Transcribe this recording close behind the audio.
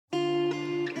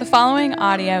The following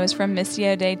audio is from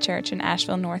Missio Dei Church in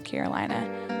Asheville, North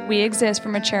Carolina. We exist for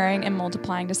maturing and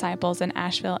multiplying disciples in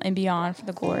Asheville and beyond for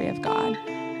the glory of God.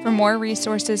 For more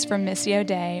resources from Missio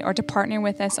Dei or to partner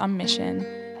with us on mission,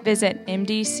 visit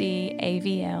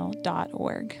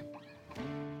mdcavl.org.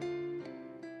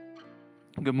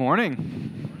 Good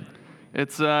morning.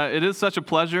 It is such a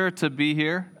pleasure to be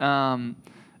here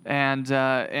and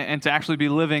to actually be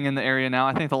living in the area now.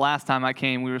 I think the last time I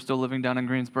came, we were still living down in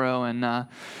Greensboro and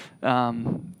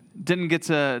didn't get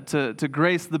to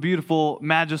grace the beautiful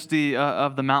majesty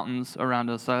of the mountains around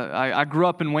us. I grew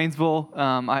up in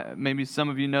Waynesville. Maybe some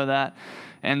of you know that.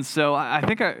 And so I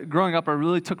think growing up, I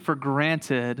really took for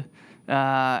granted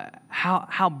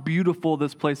how beautiful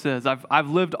this place is.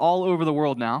 I've lived all over the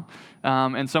world now,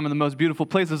 and some of the most beautiful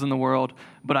places in the world,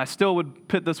 but I still would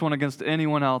pit this one against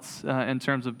anyone else in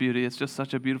terms of beauty. It's just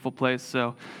such a beautiful place.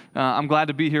 So I'm glad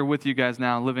to be here with you guys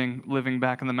now, living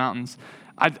back in the mountains.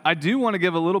 I do want to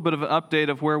give a little bit of an update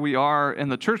of where we are in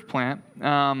the church plant.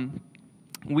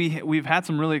 We've had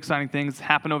some really exciting things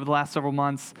happen over the last several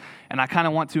months, and I kind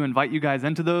of want to invite you guys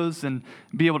into those and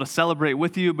be able to celebrate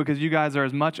with you because you guys are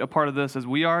as much a part of this as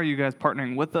we are. You guys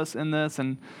partnering with us in this,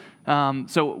 and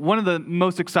so one of the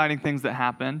most exciting things that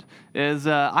happened is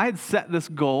I had set this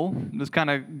goal, this kind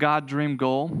of God dream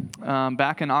goal,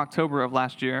 back in October of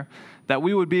last year, that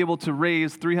we would be able to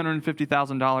raise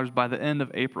 $350,000 by the end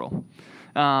of April.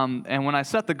 And when I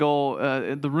set the goal,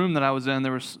 the room that I was in,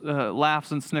 there was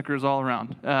laughs and snickers all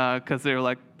around because they were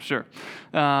like, sure.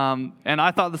 And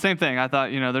I thought the same thing. I thought,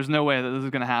 there's no way that this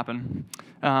is going to happen.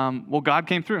 Well, God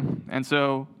came through. And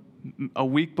so a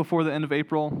week before the end of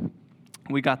April,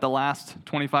 we got the last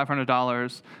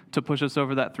 $2,500 to push us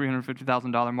over that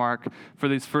 $350,000 mark for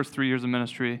these first 3 years of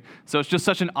ministry. So it's just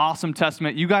such an awesome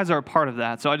testament. You guys are a part of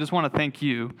that. So I just want to thank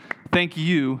you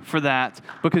for that,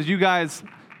 because you guys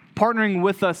partnering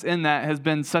with us in that has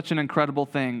been such an incredible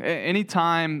thing.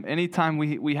 Anytime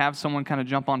we have someone kind of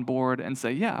jump on board and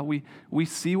say, yeah, we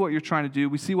see what you're trying to do.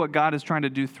 We see what God is trying to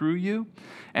do through you,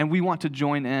 and we want to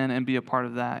join in and be a part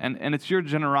of that. And it's your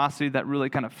generosity that really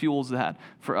kind of fuels that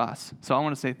for us. So I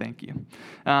want to say thank you.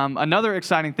 Another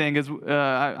exciting thing is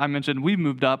I mentioned we've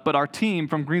moved up, but our team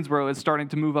from Greensboro is starting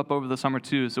to move up over the summer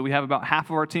too. So we have about half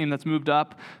of our team that's moved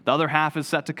up. The other half is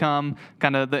set to come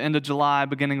kind of the end of July,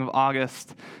 beginning of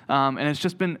August. And it's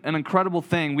just been an incredible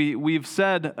thing. We've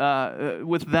said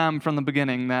with them from the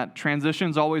beginning that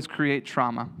transitions always create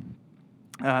trauma.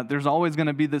 There's always going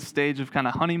to be this stage of kind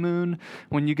of honeymoon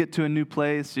when you get to a new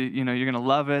place. You're going to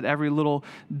love it. Every little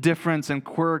difference and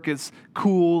quirk is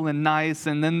cool and nice.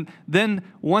 And then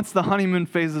once the honeymoon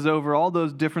phase is over, all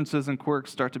those differences and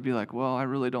quirks start to be like, well, I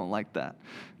really don't like that.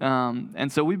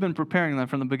 And so we've been preparing them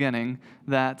from the beginning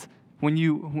that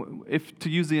if to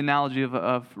use the analogy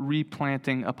of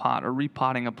replanting a pot or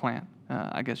repotting a plant,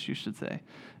 I guess you should say,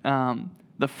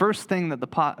 the first thing that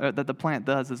the plant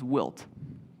does is wilt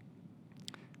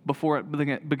before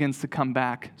it begins to come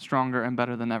back stronger and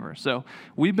better than ever. So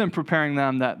we've been preparing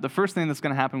them that the first thing that's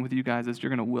going to happen with you guys is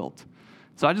you're going to wilt.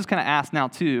 So I just kind of ask now,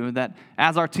 too, that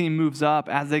as our team moves up,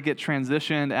 as they get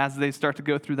transitioned, as they start to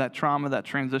go through that trauma that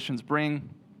transitions bring,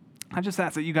 I just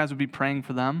ask that you guys would be praying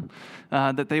for them,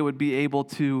 that they would be able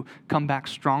to come back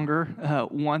stronger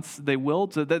once they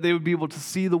wilt, so that they would be able to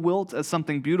see the wilt as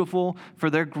something beautiful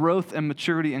for their growth and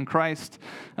maturity in Christ.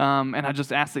 And I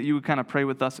just ask that you would kind of pray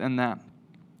with us in that.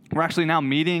 We're actually now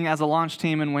meeting as a launch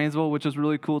team in Waynesville, which is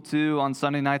really cool, too, on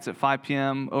Sunday nights at 5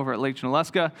 p.m. over at Lake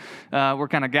Junaluska. We're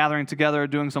kind of gathering together,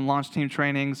 doing some launch team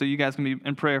training, so you guys can be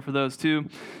in prayer for those, too.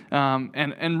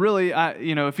 And really,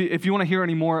 if you want to hear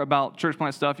any more about church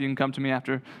plant stuff, you can come to me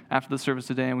after the service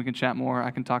today, and we can chat more.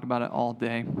 I can talk about it all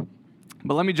day.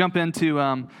 But let me jump into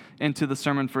the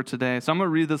sermon for today. So I'm going to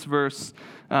read this verse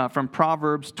from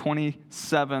Proverbs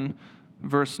 27,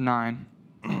 verse 9.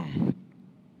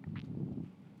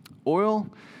 Oil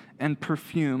and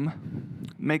perfume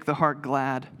make the heart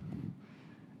glad,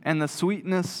 and the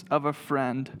sweetness of a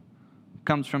friend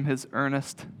comes from his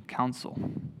earnest counsel.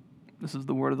 This is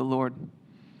the word of the Lord.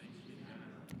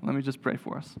 Let me just pray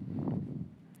for us.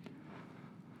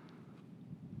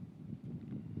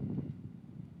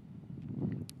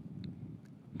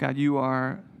 God, you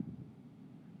are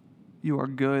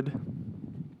good.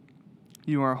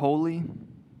 You are holy.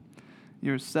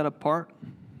 You're set apart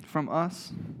from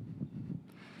us.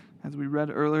 As we read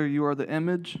earlier, you are the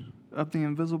image of the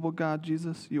invisible God,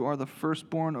 Jesus. You are the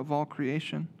firstborn of all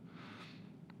creation.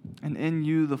 And in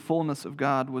you, the fullness of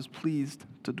God was pleased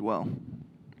to dwell.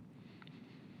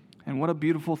 And what a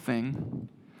beautiful thing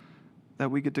that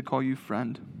we get to call you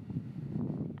friend.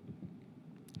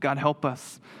 God, help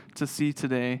us to see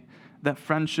today that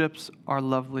friendships are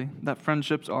lovely, that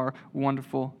friendships are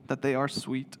wonderful, that they are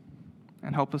sweet,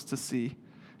 and help us to see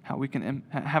how we can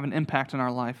have an impact in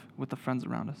our life with the friends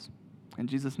around us. In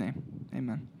Jesus' name,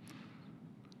 amen.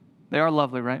 They are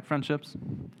lovely, right, friendships?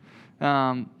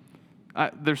 They're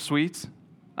sweet.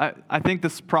 I think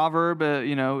this proverb,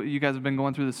 you guys have been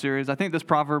going through the series. I think this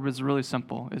proverb is really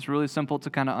simple. It's really simple to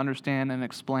kind of understand and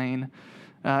explain.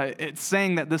 It's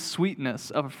saying that this sweetness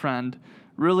of a friend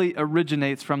really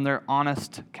originates from their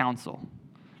honest counsel,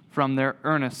 from their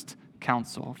earnest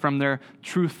counsel, from their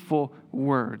truthful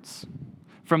words,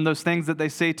 from those things that they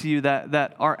say to you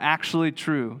that are actually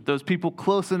true, those people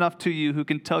close enough to you who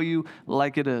can tell you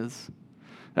like it is.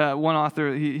 One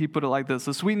author, he put it like this: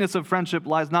 the sweetness of friendship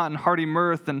lies not in hearty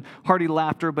mirth and hearty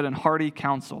laughter, but in hearty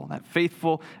counsel, that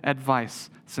faithful advice,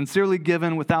 sincerely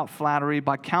given without flattery,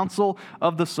 by counsel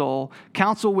of the soul,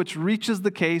 counsel which reaches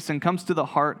the case and comes to the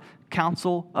heart,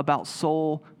 counsel about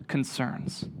soul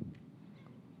concerns.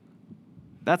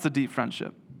 That's a deep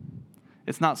friendship.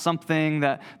 It's not something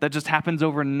that just happens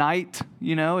overnight,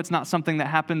 It's not something that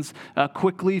happens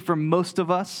quickly for most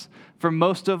of us. For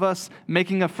most of us,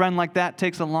 making a friend like that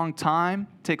takes a long time,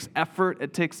 takes effort,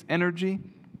 it takes energy.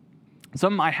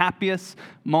 Some of my happiest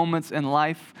moments in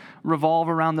life revolve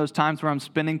around those times where I'm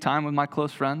spending time with my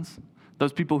close friends,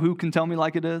 those people who can tell me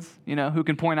like it is, who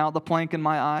can point out the plank in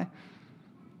my eye,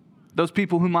 those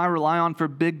people whom I rely on for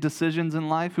big decisions in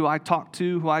life, who I talk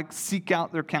to, who I seek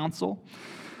out their counsel.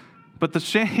 But the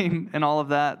shame in all of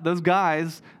that, those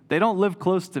guys, they don't live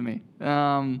close to me.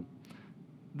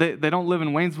 They don't live in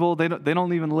Waynesville. They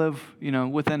don't even live,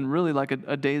 within really like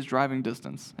a day's driving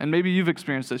distance. And maybe you've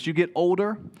experienced this. You get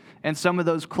older, and some of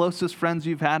those closest friends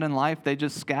you've had in life, they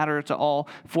just scatter to all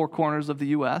four corners of the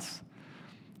U.S.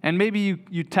 And maybe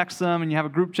you text them and you have a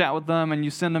group chat with them and you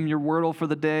send them your Wordle for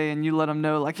the day and you let them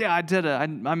know, like, yeah, I did it. I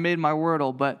made my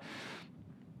Wordle, but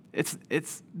it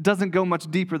doesn't go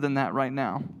much deeper than that right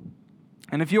now.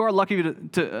 And if you are lucky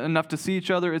enough to see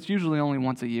each other, it's usually only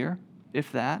once a year,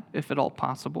 if at all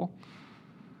possible.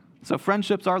 So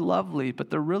friendships are lovely, but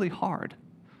they're really hard.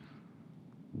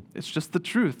 It's just the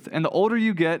truth. And the older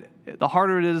you get, the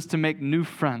harder it is to make new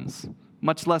friends,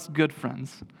 much less good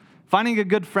friends. Finding a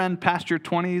good friend past your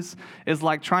 20s is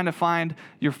like trying to find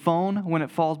your phone when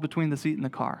it falls between the seat and the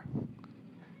car.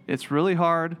 It's really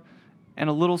hard and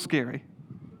a little scary.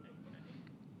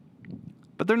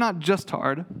 But they're not just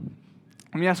hard.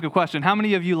 Let me ask a question. How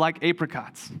many of you like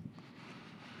apricots?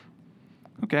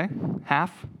 Okay,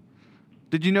 half.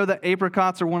 Did you know that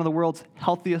apricots are one of the world's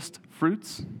healthiest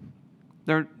fruits?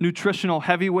 They're nutritional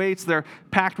heavyweights. They're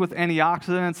packed with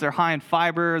antioxidants. They're high in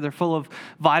fiber. They're full of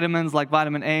vitamins like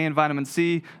vitamin A and vitamin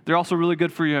C. They're also really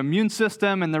good for your immune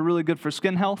system, and they're really good for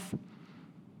skin health.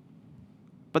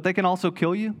 But they can also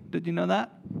kill you. Did you know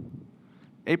that?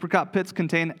 Apricot pits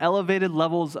contain elevated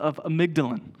levels of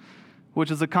amygdalin,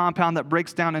 which is a compound that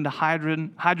breaks down into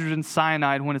hydrogen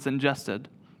cyanide when it's ingested.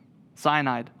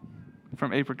 Cyanide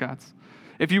from apricots.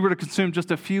 If you were to consume just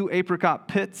a few apricot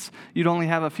pits, you'd only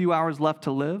have a few hours left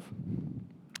to live.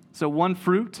 So one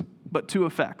fruit, but two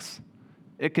effects.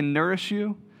 It can nourish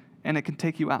you, and it can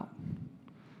take you out.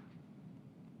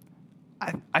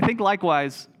 I think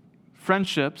likewise,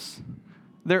 friendships,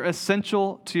 they're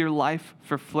essential to your life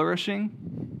for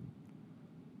flourishing,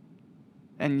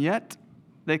 and yet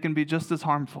they can be just as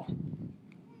harmful.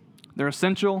 They're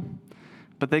essential,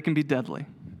 but they can be deadly.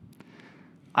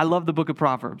 I love the book of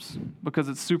Proverbs because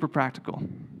it's super practical.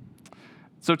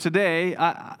 So today,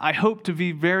 I hope to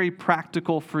be very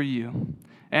practical for you.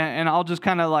 And I'll just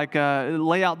kind of like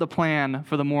lay out the plan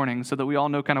for the morning so that we all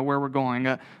know kind of where we're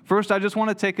going. First, I just want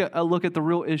to take a look at the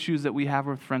real issues that we have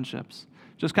with friendships.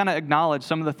 Just kind of acknowledge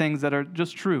some of the things that are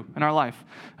just true in our life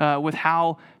with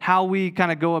how we kind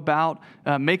of go about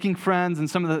making friends and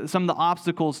some of the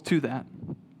obstacles to that.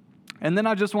 And then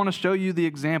I just want to show you the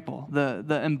example,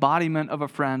 the embodiment of a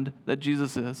friend that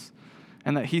Jesus is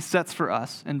and that he sets for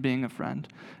us in being a friend.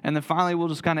 And then finally, we'll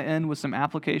just kind of end with some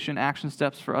application action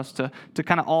steps for us to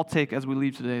kind of all take as we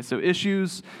leave today. So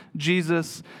issues,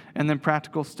 Jesus, and then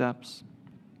practical steps.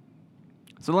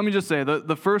 So let me just say,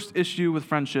 the first issue with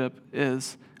friendship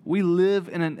is we live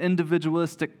in an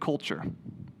individualistic culture.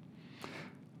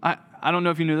 I don't know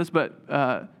if you knew this,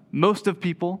 but most of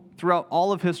people throughout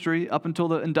all of history, up until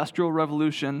the Industrial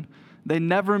Revolution, they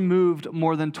never moved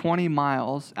more than 20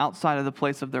 miles outside of the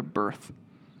place of their birth.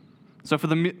 So for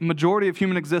the majority of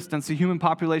human existence, the human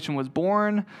population was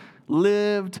born,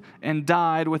 lived, and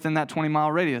died within that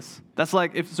 20-mile radius. That's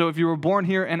like, if you were born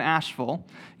here in Asheville,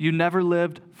 you never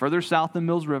lived further south than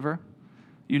Mills River.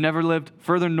 You never lived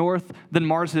further north than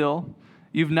Mars Hill.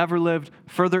 You've never lived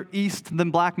further east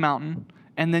than Black Mountain.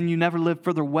 and then you never live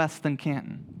further west than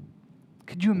Canton.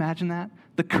 Could you imagine that?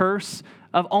 The curse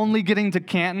of only getting to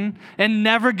Canton and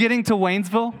never getting to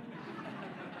Waynesville?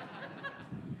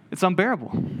 It's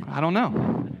unbearable. I don't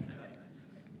know.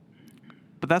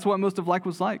 But that's what most of life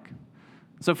was like.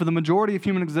 So for the majority of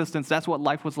human existence, that's what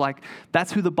life was like.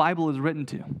 That's who the Bible is written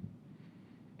to.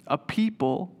 A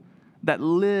people that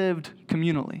lived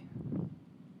communally.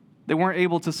 They weren't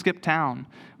able to skip town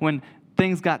when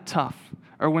things got tough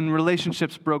or when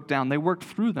relationships broke down. They worked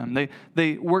through them.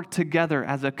 They worked together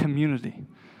as a community.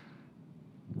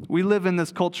 We live in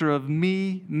this culture of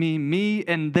me, me, me,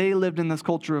 and they lived in this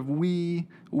culture of we.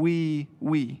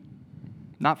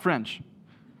 Not French,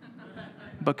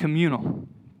 but communal.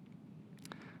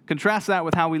 Contrast that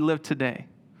with how we live today.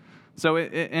 So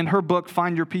in her book,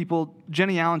 Find Your People,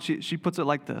 Jenny Allen, she puts it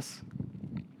like this.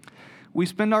 We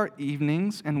spend our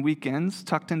evenings and weekends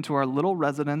tucked into our little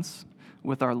residence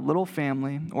with our little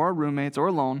family or our roommates or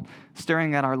alone,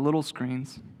 staring at our little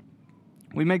screens.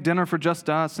 We make dinner for just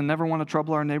us and never want to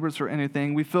trouble our neighbors for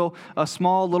anything. We fill a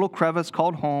small little crevice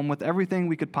called home with everything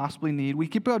we could possibly need. We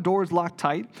keep our doors locked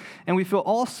tight, and we feel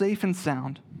all safe and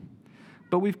sound.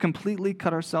 But we've completely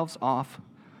cut ourselves off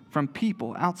from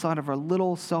people outside of our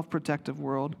little self-protective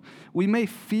world. We may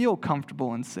feel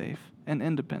comfortable and safe and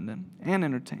independent and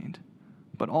entertained,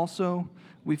 but also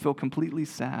we feel completely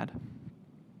sad.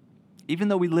 Even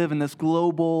though we live in this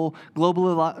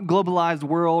globalized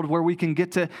world where we can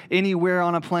get to anywhere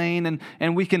on a plane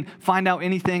and we can find out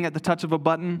anything at the touch of a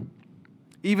button,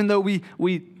 even though we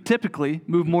typically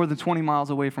move more than 20 miles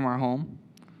away from our home,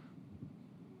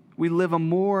 we live a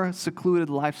more secluded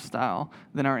lifestyle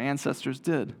than our ancestors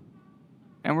did.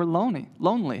 And we're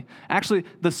lonely. Actually,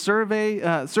 the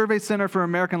Survey Center for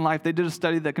American Life, they did a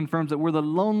study that confirms that we're the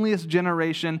loneliest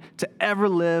generation to ever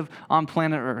live on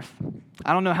planet Earth.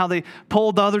 I don't know how they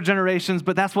polled the other generations,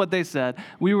 but that's what they said.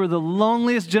 We were the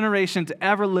loneliest generation to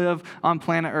ever live on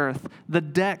planet Earth. The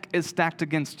deck is stacked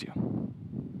against you.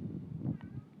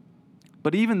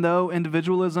 But even though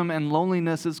individualism and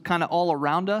loneliness is kind of all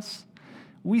around us,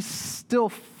 we still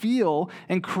feel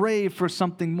and crave for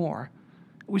something more.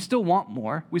 We still want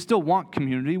more. We still want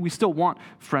community. We still want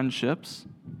friendships.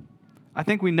 I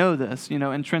think we know this,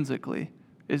 intrinsically.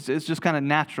 It's just kind of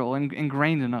natural and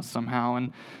ingrained in us somehow.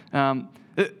 And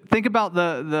think about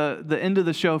the end of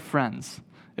the show Friends.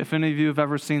 If any of you have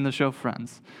ever seen the show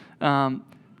Friends,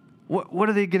 what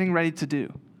are they getting ready to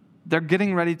do? They're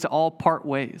getting ready to all part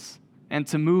ways and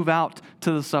to move out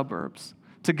to the suburbs,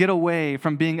 to get away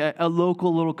from being a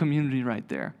local little community right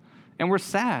there. And we're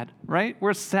sad, right?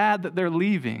 We're sad that they're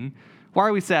leaving. Why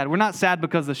are we sad? We're not sad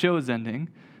because the show is ending.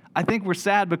 I think we're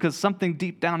sad because something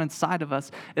deep down inside of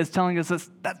us is telling us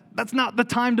that's not the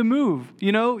time to move.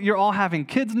 You're all having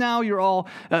kids now. You're all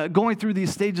going through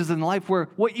these stages in life where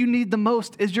what you need the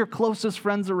most is your closest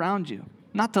friends around you,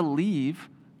 not to leave.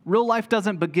 Real life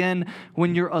doesn't begin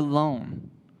when you're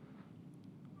alone.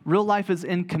 Real life is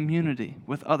in community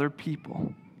with other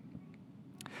people.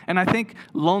 And I think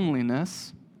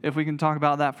loneliness, if we can talk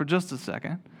about that for just a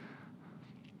second,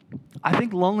 I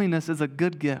think loneliness is a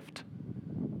good gift.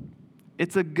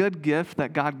 It's a good gift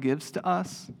that God gives to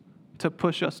us to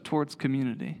push us towards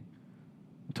community,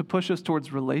 to push us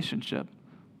towards relationship,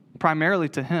 primarily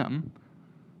to Him.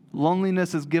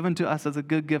 Loneliness is given to us as a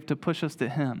good gift to push us to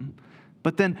Him.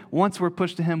 But then once we're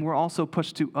pushed to Him, we're also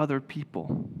pushed to other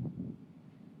people.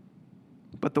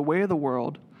 But the way of the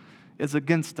world is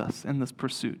against us in this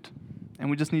pursuit,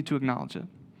 and we just need to acknowledge it.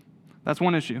 That's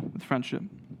one issue with friendship.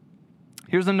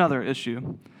 Here's another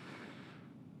issue.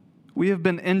 We have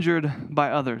been injured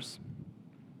by others.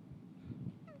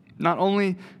 Not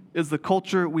only is the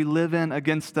culture we live in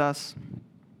against us,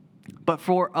 but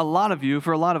for a lot of you,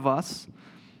 for a lot of us,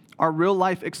 our real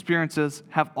life experiences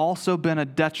have also been a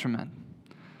detriment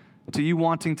to you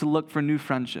wanting to look for new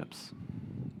friendships,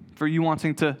 for you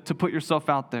wanting to put yourself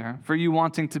out there, for you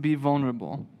wanting to be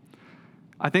vulnerable.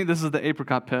 I think this is the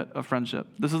apricot pit of friendship.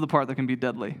 This is the part that can be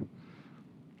deadly.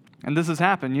 And this has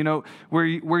happened, where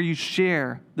you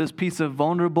share this piece of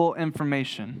vulnerable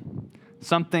information,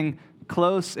 something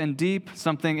close and deep,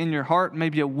 something in your heart,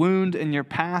 maybe a wound in your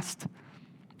past,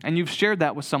 and you've shared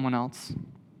that with someone else.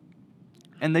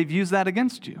 And they've used that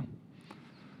against you.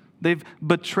 They've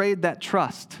betrayed that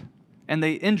trust, and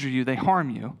they injure you, they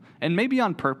harm you, and maybe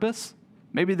on purpose.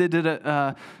 Maybe they did it,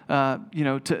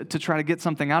 to try to get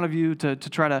something out of you, to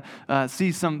try to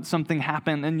see something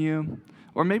happen in you.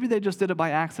 Or maybe they just did it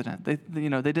by accident. They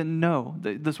didn't know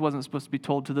that this wasn't supposed to be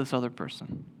told to this other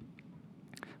person.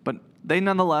 But they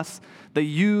nonetheless, they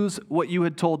use what you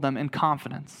had told them in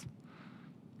confidence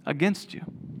against you.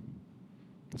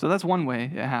 So that's one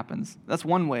way it happens. That's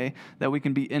one way that we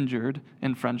can be injured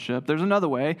in friendship. There's another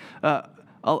way.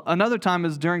 Another time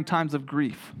is during times of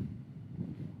grief.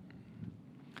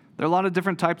 There are a lot of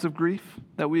different types of grief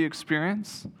that we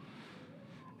experience.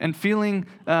 And feeling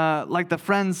like the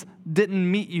friends didn't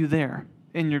meet you there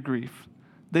in your grief.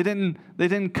 They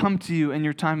didn't come to you in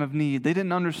your time of need. They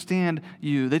didn't understand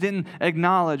you. They didn't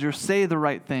acknowledge or say the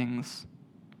right things.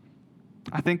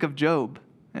 I think of Job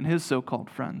and his so-called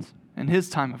friends in his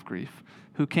time of grief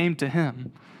who came to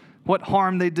him. What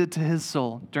harm they did to his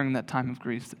soul during that time of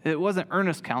grief. It wasn't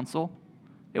earnest counsel.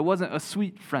 It wasn't a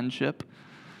sweet friendship.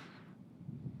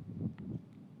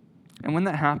 And when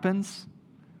that happens,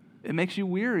 it makes you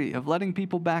weary of letting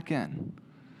people back in.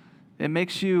 It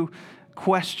makes you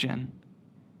question,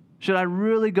 should I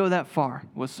really go that far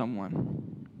with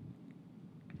someone?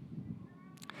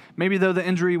 Maybe though the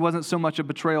injury wasn't so much a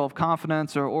betrayal of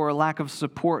confidence or a lack of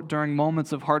support during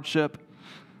moments of hardship,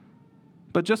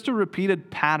 but just a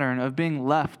repeated pattern of being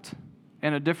left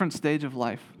in a different stage of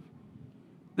life.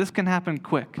 This can happen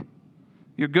quick.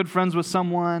 You're good friends with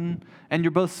someone, and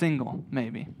you're both single,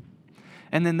 maybe.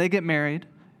 And then they get married,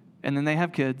 and then they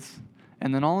have kids,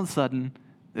 and then all of a sudden,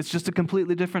 it's just a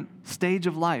completely different stage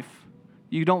of life.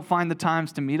 You don't find the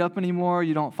times to meet up anymore.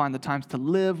 You don't find the times to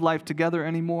live life together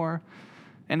anymore.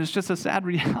 And it's just a sad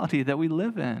reality that we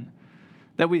live in,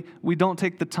 that we don't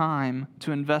take the time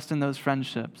to invest in those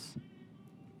friendships.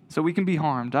 So we can be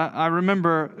harmed. I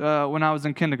remember when I was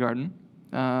in kindergarten,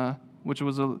 which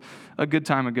was a good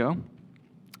time ago,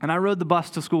 and I rode the bus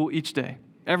to school each day.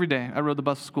 Every day I rode the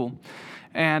bus to school.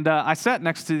 And I sat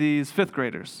next to these fifth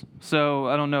graders. So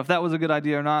I don't know if that was a good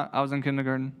idea or not. I was in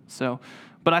kindergarten.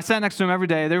 But I sat next to them every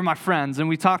day. They were my friends. And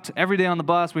we talked every day on the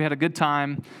bus. We had a good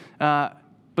time.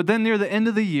 But then near the end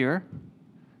of the year,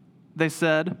 they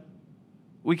said,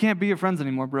 we can't be your friends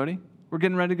anymore, Brody. We're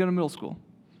getting ready to go to middle school.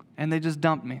 And they just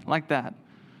dumped me like that.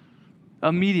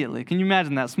 Immediately. Can you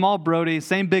imagine that? Small Brody,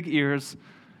 same big ears.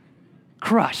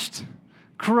 Crushed.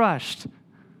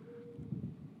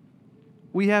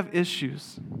 We have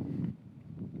issues.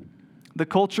 The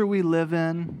culture we live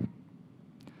in,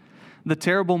 the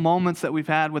terrible moments that we've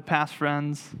had with past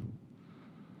friends,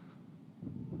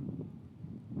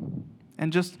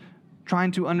 and just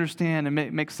trying to understand and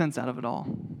make sense out of it all.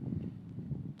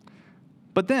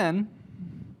 But then,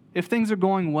 if things are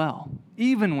going well,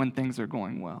 even when things are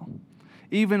going well,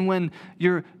 even when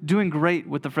you're doing great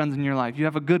with the friends in your life, you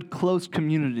have a good, close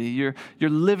community, you're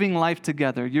living life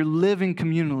together, you're living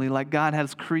communally like God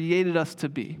has created us to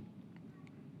be.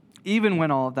 Even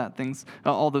when all those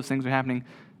things are happening,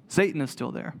 Satan is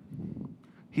still there.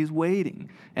 He's waiting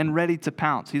and ready to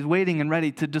pounce. He's waiting and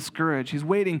ready to discourage. He's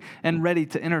waiting and ready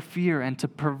to interfere and to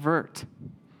pervert.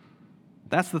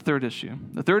 That's the third issue.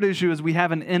 The third issue is we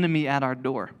have an enemy at our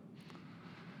door.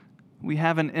 We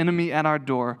have an enemy at our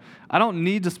door. I don't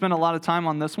need to spend a lot of time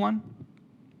on this one,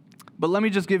 but let me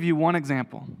just give you one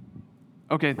example.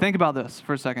 Okay, think about this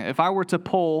for a second. If I were to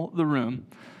poll the room,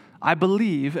 I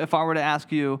believe if I were to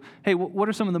ask you, hey, what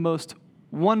are some of the most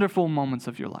wonderful moments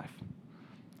of your life?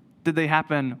 Did they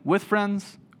happen with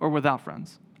friends or without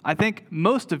friends? I think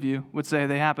most of you would say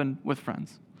they happened with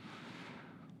friends.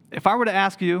 If I were to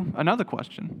ask you another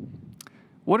question,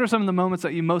 what are some of the moments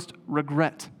that you most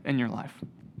regret in your life?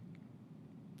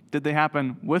 Did they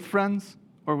happen with friends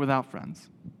or without friends?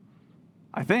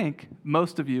 I think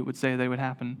most of you would say they would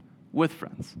happen with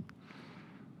friends.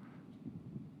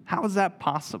 How is that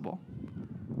possible?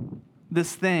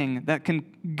 This thing that can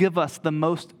give us the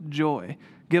most joy,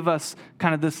 give us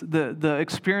kind of the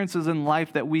experiences in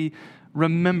life that we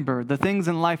remember, the things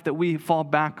in life that we fall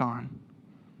back on.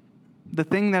 The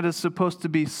thing that is supposed to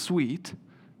be sweet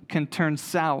can turn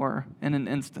sour in an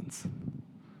instant.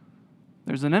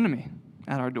 There's an enemy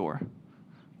at our door,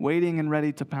 waiting and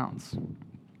ready to pounce.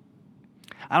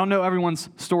 I don't know everyone's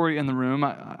story in the room.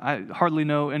 I hardly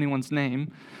know anyone's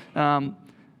name.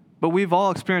 But we've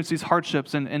all experienced these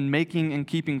hardships in making and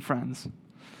keeping friends.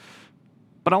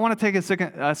 But I want to take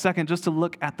a second just to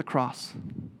look at the cross.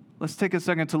 Let's take a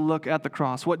second to look at the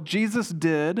cross. What Jesus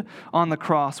did on the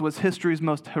cross was history's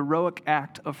most heroic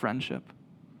act of friendship.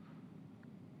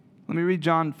 Let me read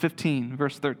John 15,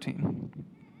 verse 13.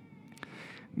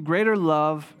 Greater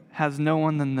love has no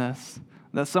one than this,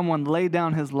 that someone lay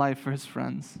down his life for his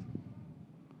friends.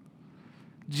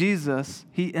 Jesus,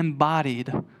 he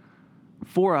embodied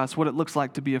for us what it looks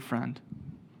like to be a friend.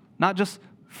 Not just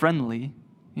friendly,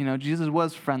 Jesus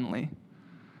was friendly,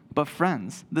 but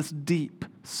friends, this deep,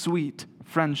 sweet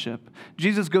friendship.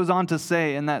 Jesus goes on to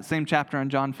say in that same chapter in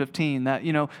John 15 that,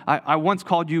 I once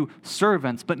called you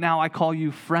servants, but now I call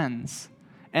you friends.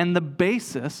 And the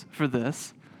basis for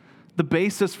this, The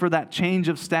basis for that change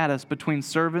of status between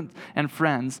servant and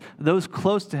friends, those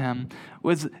close to him,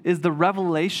 is the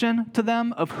revelation to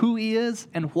them of who he is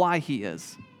and why he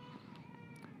is.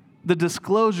 The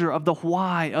disclosure of the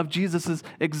why of Jesus'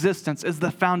 existence is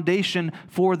the foundation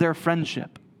for their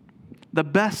friendship. The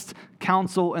best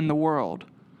counsel in the world,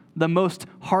 the most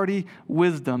hearty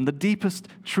wisdom, the deepest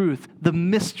truth, the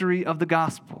mystery of the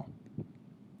gospel,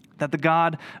 that the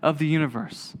God of the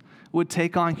universe would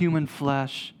take on human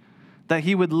flesh, that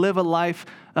he would live a life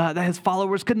that his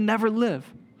followers could never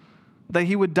live, that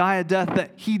he would die a death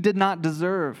that he did not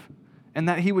deserve, and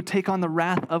that he would take on the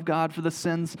wrath of God for the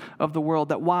sins of the world,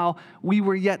 that while we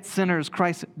were yet sinners,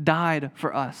 Christ died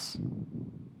for us.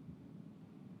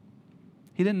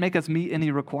 He didn't make us meet any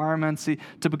requirements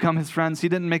to become his friends. He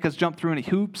didn't make us jump through any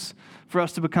hoops for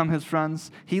us to become his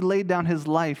friends. He laid down his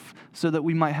life so that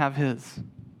we might have his.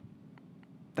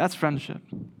 That's friendship.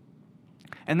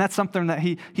 And that's something that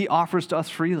he offers to us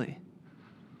freely.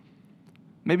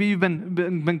 Maybe you've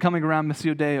been coming around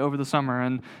Missio Dei over the summer,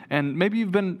 and maybe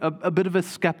you've been a bit of a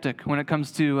skeptic when it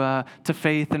comes to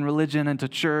faith and religion and to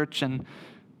church,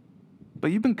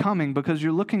 but you've been coming because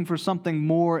you're looking for something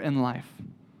more in life,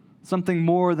 something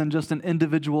more than just an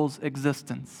individual's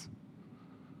existence.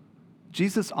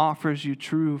 Jesus offers you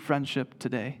true friendship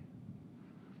today.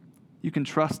 You can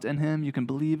trust in him, you can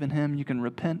believe in him, you can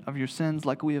repent of your sins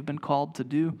like we have been called to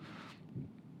do.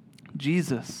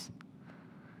 Jesus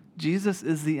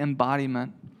is the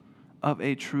embodiment of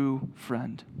a true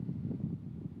friend.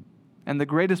 And the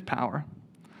greatest power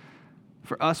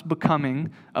for us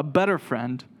becoming a better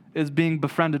friend is being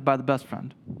befriended by the best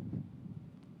friend.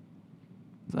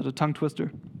 Is that a tongue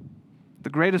twister? The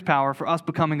greatest power for us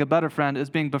becoming a better friend is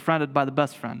being befriended by the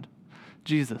best friend,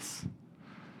 Jesus.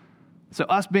 So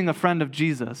us being a friend of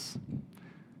Jesus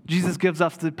gives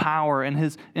us the power in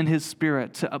his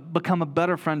spirit to become a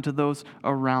better friend to those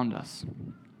around us.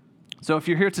 So if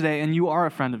you're here today and you are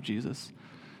a friend of Jesus,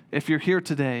 if you're here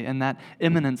today and that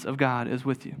immanence of God is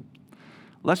with you,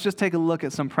 let's just take a look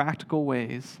at some practical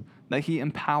ways that he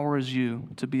empowers you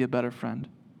to be a better friend.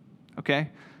 Okay?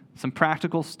 Some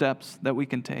practical steps that we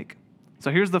can take. So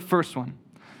here's the first one.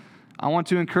 I want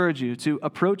to encourage you to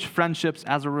approach friendships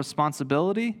as a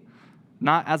responsibility,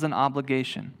 not as an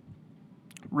obligation.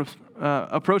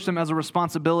 Approach them as a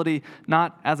responsibility,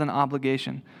 not as an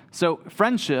obligation. So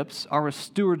friendships are a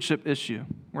stewardship issue.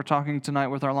 We're talking tonight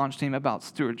with our launch team about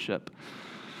stewardship.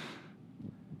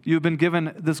 You've been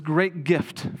given this great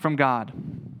gift from God,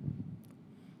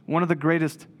 one of the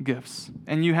greatest gifts,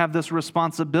 and you have this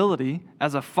responsibility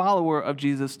as a follower of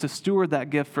Jesus to steward that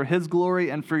gift for his glory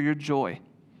and for your joy.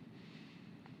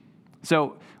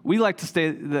 So we like to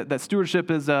say that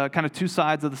stewardship is kind of two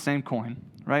sides of the same coin,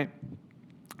 right?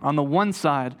 On the one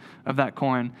side of that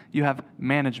coin, you have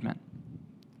management.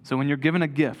 So when you're given a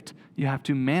gift, you have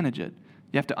to manage it.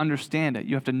 You have to understand it.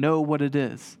 You have to know what it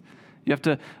is. You have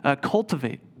to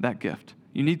cultivate that gift.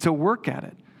 You need to work at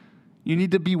it. You need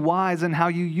to be wise in how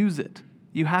you use it.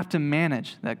 You have to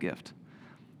manage that gift.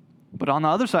 But on the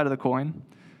other side of the coin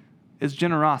is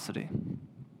generosity.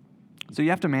 So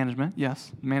you have to management,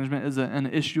 yes. Management is an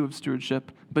issue of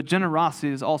stewardship, but generosity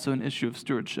is also an issue of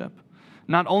stewardship.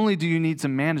 Not only do you need to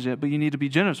manage it, but you need to be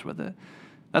generous with it.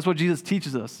 That's what Jesus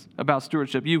teaches us about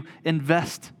stewardship. You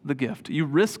invest the gift. You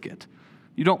risk it.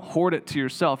 You don't hoard it to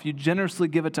yourself. You generously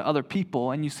give it to other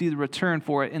people, and you see the return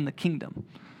for it in the kingdom.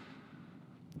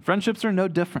 Friendships are no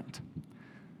different.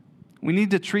 We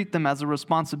need to treat them as a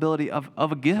responsibility of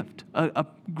a gift, a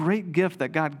great gift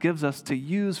that God gives us to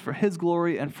use for his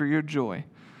glory and for your joy.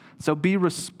 So be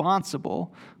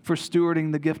responsible for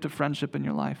stewarding the gift of friendship in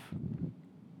your life.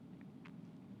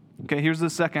 Okay, here's the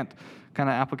second kind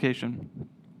of application.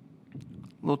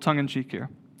 A little tongue-in-cheek here.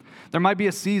 There might be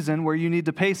a season where you need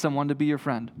to pay someone to be your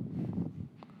friend.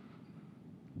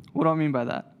 What do I mean by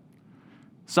that?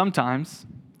 Sometimes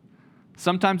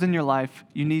in your life,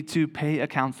 you need to pay a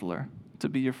counselor to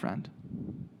be your friend.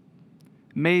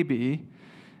 Maybe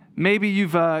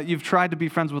you've tried to be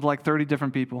friends with like 30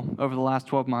 different people over the last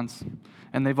 12 months,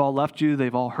 and they've all left you,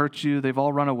 they've all hurt you, they've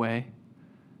all run away.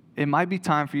 It might be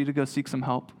time for you to go seek some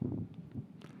help.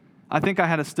 I think I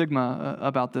had a stigma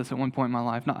about this at one point in my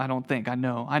life. No, I don't think. I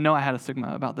know I had a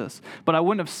stigma about this, but I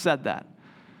wouldn't have said that.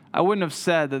 I wouldn't have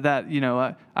said that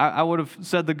I would have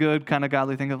said the good kind of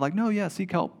godly thing of like, no, yeah,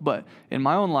 seek help. But in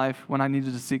my own life, when I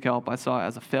needed to seek help, I saw it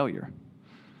as a failure.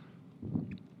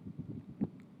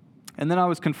 And then I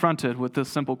was confronted with this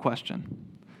simple question.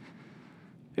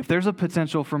 If there's a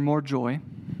potential for more joy,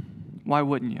 why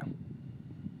wouldn't you?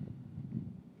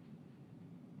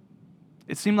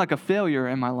 It seemed like a failure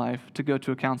in my life to go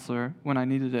to a counselor when I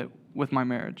needed it with my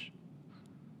marriage.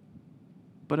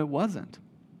 but it wasn't.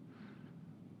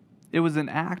 It was an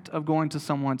act of going to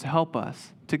someone to help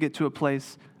us to get to a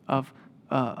place of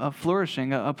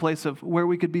flourishing, a place of where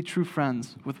we could be true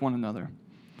friends with one another.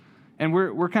 And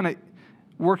we're kind of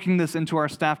working this into our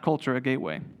staff culture at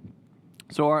Gateway.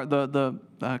 So the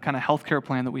kind of healthcare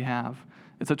plan that we have,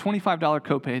 it's a $25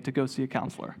 copay to go see a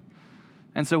counselor.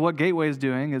 And so what Gateway is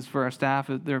doing is for our staff,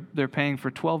 they're paying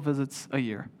for 12 visits a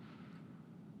year,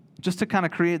 just to kind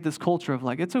of create this culture of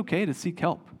like, it's okay to seek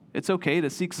help. It's okay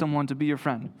to seek someone to be your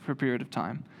friend for a period of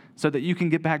time so that you can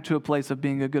get back to a place of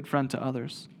being a good friend to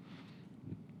others.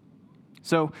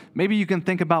 So maybe you can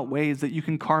think about ways that you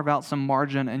can carve out some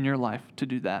margin in your life to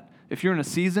do that. If you're in a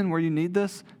season where you need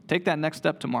this, take that next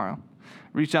step tomorrow.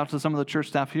 Reach out to some of the church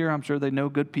staff here. I'm sure they know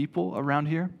good people around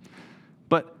here.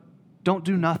 But don't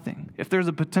do nothing. If there's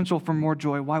a potential for more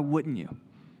joy, why wouldn't you?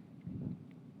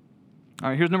 All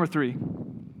right, here's number 3.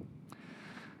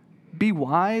 Be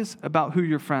wise about who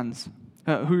your friends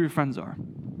are.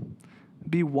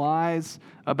 Be wise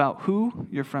about who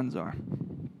your friends are.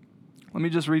 Let me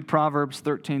just read Proverbs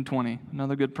 13:20,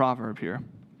 another good proverb here.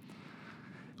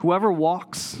 Whoever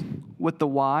walks with the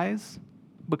wise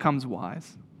becomes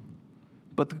wise,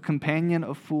 but the companion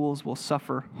of fools will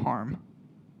suffer harm.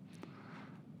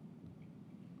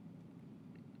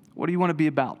 What do you want to be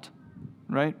about,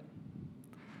 right?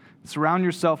 Surround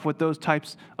yourself with those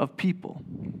types of people.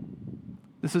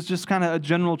 This is just kind of a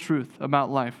general truth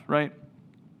about life, right?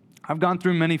 I've gone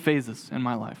through many phases in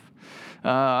my life.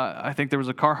 I think there was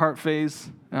a Carhartt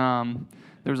phase. There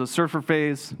was a surfer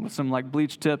phase with some like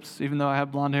bleach tips, even though I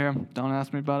have blonde hair. Don't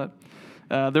ask me about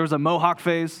it. There was a mohawk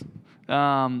phase.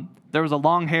 There was a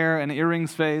long hair and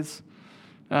earrings phase.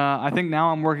 I think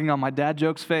now I'm working on my dad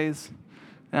jokes phase.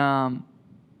 And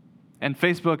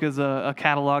Facebook is a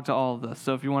catalog to all of this.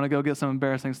 So if you want to go get some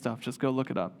embarrassing stuff, just go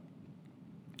look it up.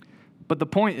 But the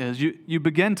point is, you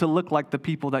begin to look like the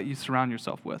people that you surround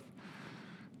yourself with.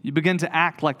 You begin to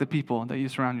act like the people that you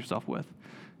surround yourself with.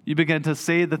 You begin to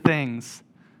say the things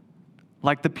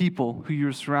like the people who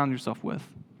you surround yourself with.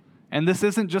 And this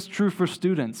isn't just true for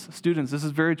students. Students, this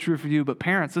is very true for you. But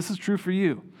parents, this is true for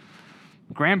you.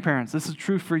 Grandparents, this is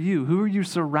true for you. Who are you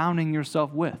surrounding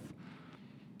yourself with?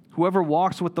 Whoever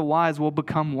walks with the wise will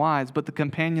become wise, but the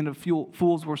companion of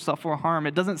fools will suffer harm.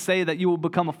 It doesn't say that you will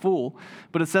become a fool,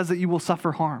 but it says that you will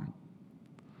suffer harm.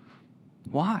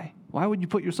 Why? Why would you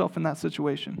put yourself in that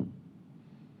situation?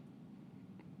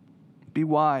 Be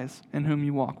wise in whom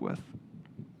you walk with.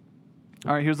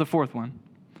 All right, here's the 4th one.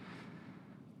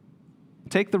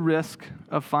 Take the risk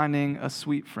of finding a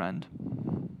sweet friend.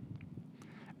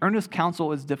 Earnest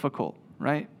counsel is difficult,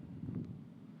 right?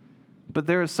 But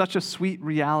there is such a sweet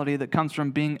reality that comes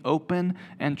from being open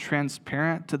and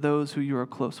transparent to those who you are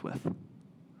close with.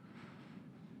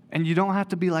 And you don't have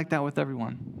to be like that with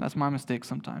everyone. That's my mistake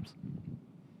sometimes.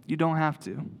 You don't have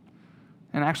to.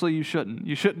 And actually, you shouldn't.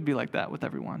 You shouldn't be like that with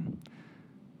everyone.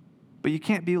 But you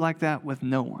can't be like that with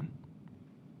no one.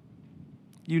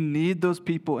 You need those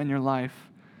people in your life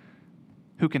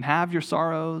who can have your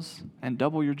sorrows and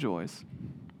double your joys.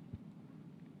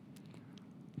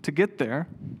 To get there,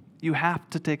 you have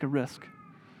to take a risk.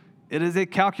 It is a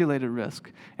calculated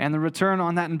risk, and the return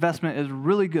on that investment is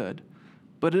really good,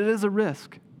 but it is a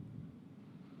risk.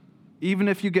 Even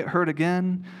if you get hurt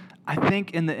again, I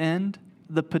think in the end,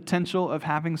 the potential of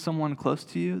having someone close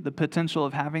to you, the potential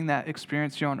of having that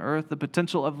experience here on earth, the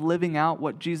potential of living out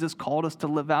what Jesus called us to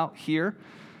live out here,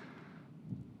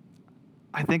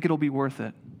 I think it'll be worth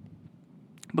it.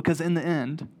 Because in the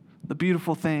end, the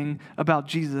beautiful thing about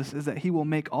Jesus is that he will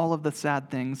make all of the sad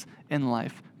things in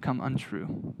life come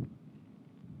untrue.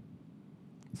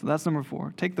 So that's number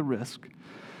 4. Take the risk.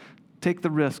 Take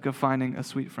the risk of finding a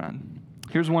sweet friend.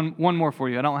 Here's one more for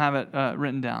you. I don't have it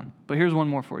written down, but here's one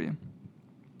more for you.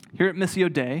 Here at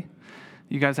Missio Day,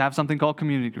 you guys have something called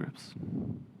community groups.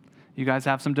 You guys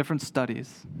have some different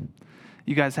studies.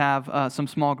 You guys have some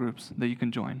small groups that you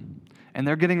can join. And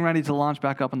they're getting ready to launch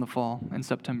back up in the fall, in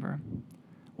September.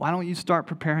 Why don't you start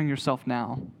preparing yourself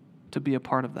now to be a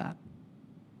part of that?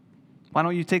 Why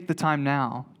don't you take the time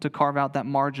now to carve out that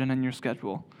margin in your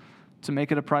schedule to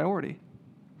make it a priority?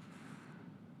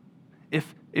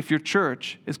 If your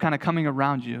church is kind of coming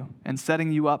around you and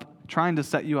setting you up, trying to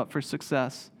set you up for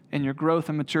success in your growth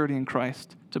and maturity in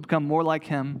Christ, to become more like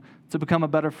him, to become a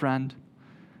better friend,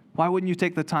 why wouldn't you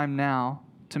take the time now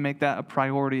to make that a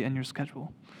priority in your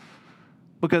schedule?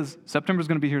 Because September's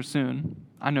going to be here soon.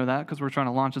 I know that because we're trying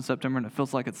to launch in September and it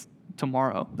feels like it's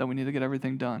tomorrow that we need to get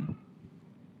everything done.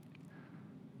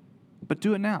 But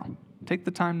do it now. Take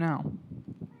the time now.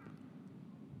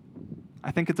 I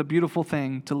think it's a beautiful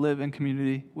thing to live in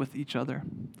community with each other.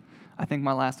 I think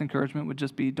my last encouragement would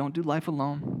just be, don't do life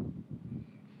alone.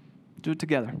 Do it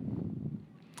together.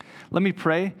 Let me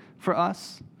pray for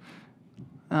us.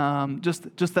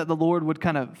 Just that the Lord would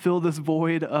kind of fill this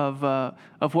void of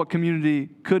what community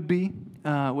could be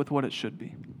with what it should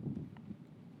be.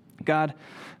 God,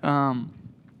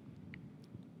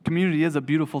 community is a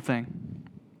beautiful thing.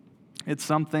 It's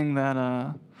something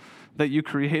that you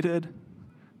created.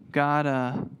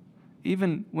 God,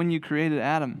 even when you created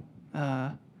Adam,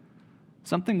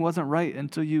 something wasn't right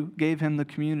until you gave him the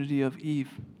community of Eve.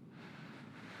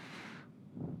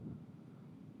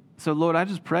 So, Lord, I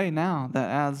just pray now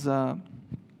that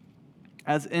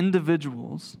as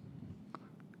individuals,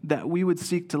 that we would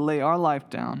seek to lay our life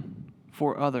down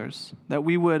for others, that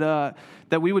we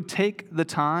would take the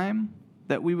time,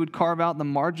 that we would carve out the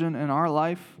margin in our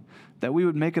life, that we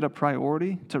would make it a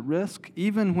priority to risk,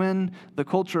 even when the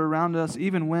culture around us,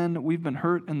 even when we've been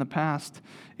hurt in the past,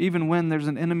 even when there's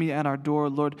an enemy at our door.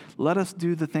 Lord, let us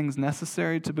do the things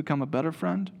necessary to become a better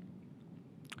friend.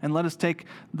 And let us take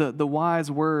the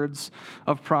wise words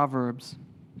of Proverbs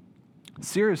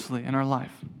seriously in our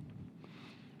life.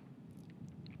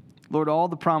 Lord, all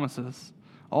the promises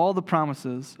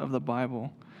of the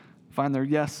Bible find their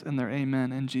yes and their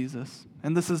amen in Jesus.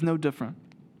 And this is no different.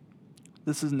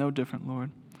 This is no different,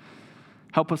 Lord.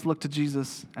 Help us look to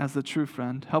Jesus as the true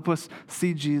friend. Help us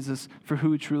see Jesus for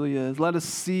who he truly is. Let us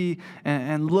see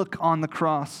and look on the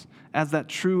cross as that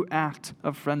true act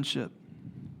of friendship,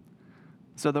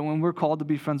 so that when we're called to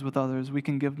be friends with others, we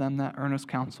can give them that earnest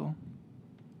counsel.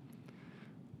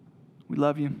 We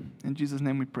love you. In Jesus'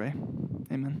 name we pray.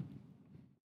 Amen.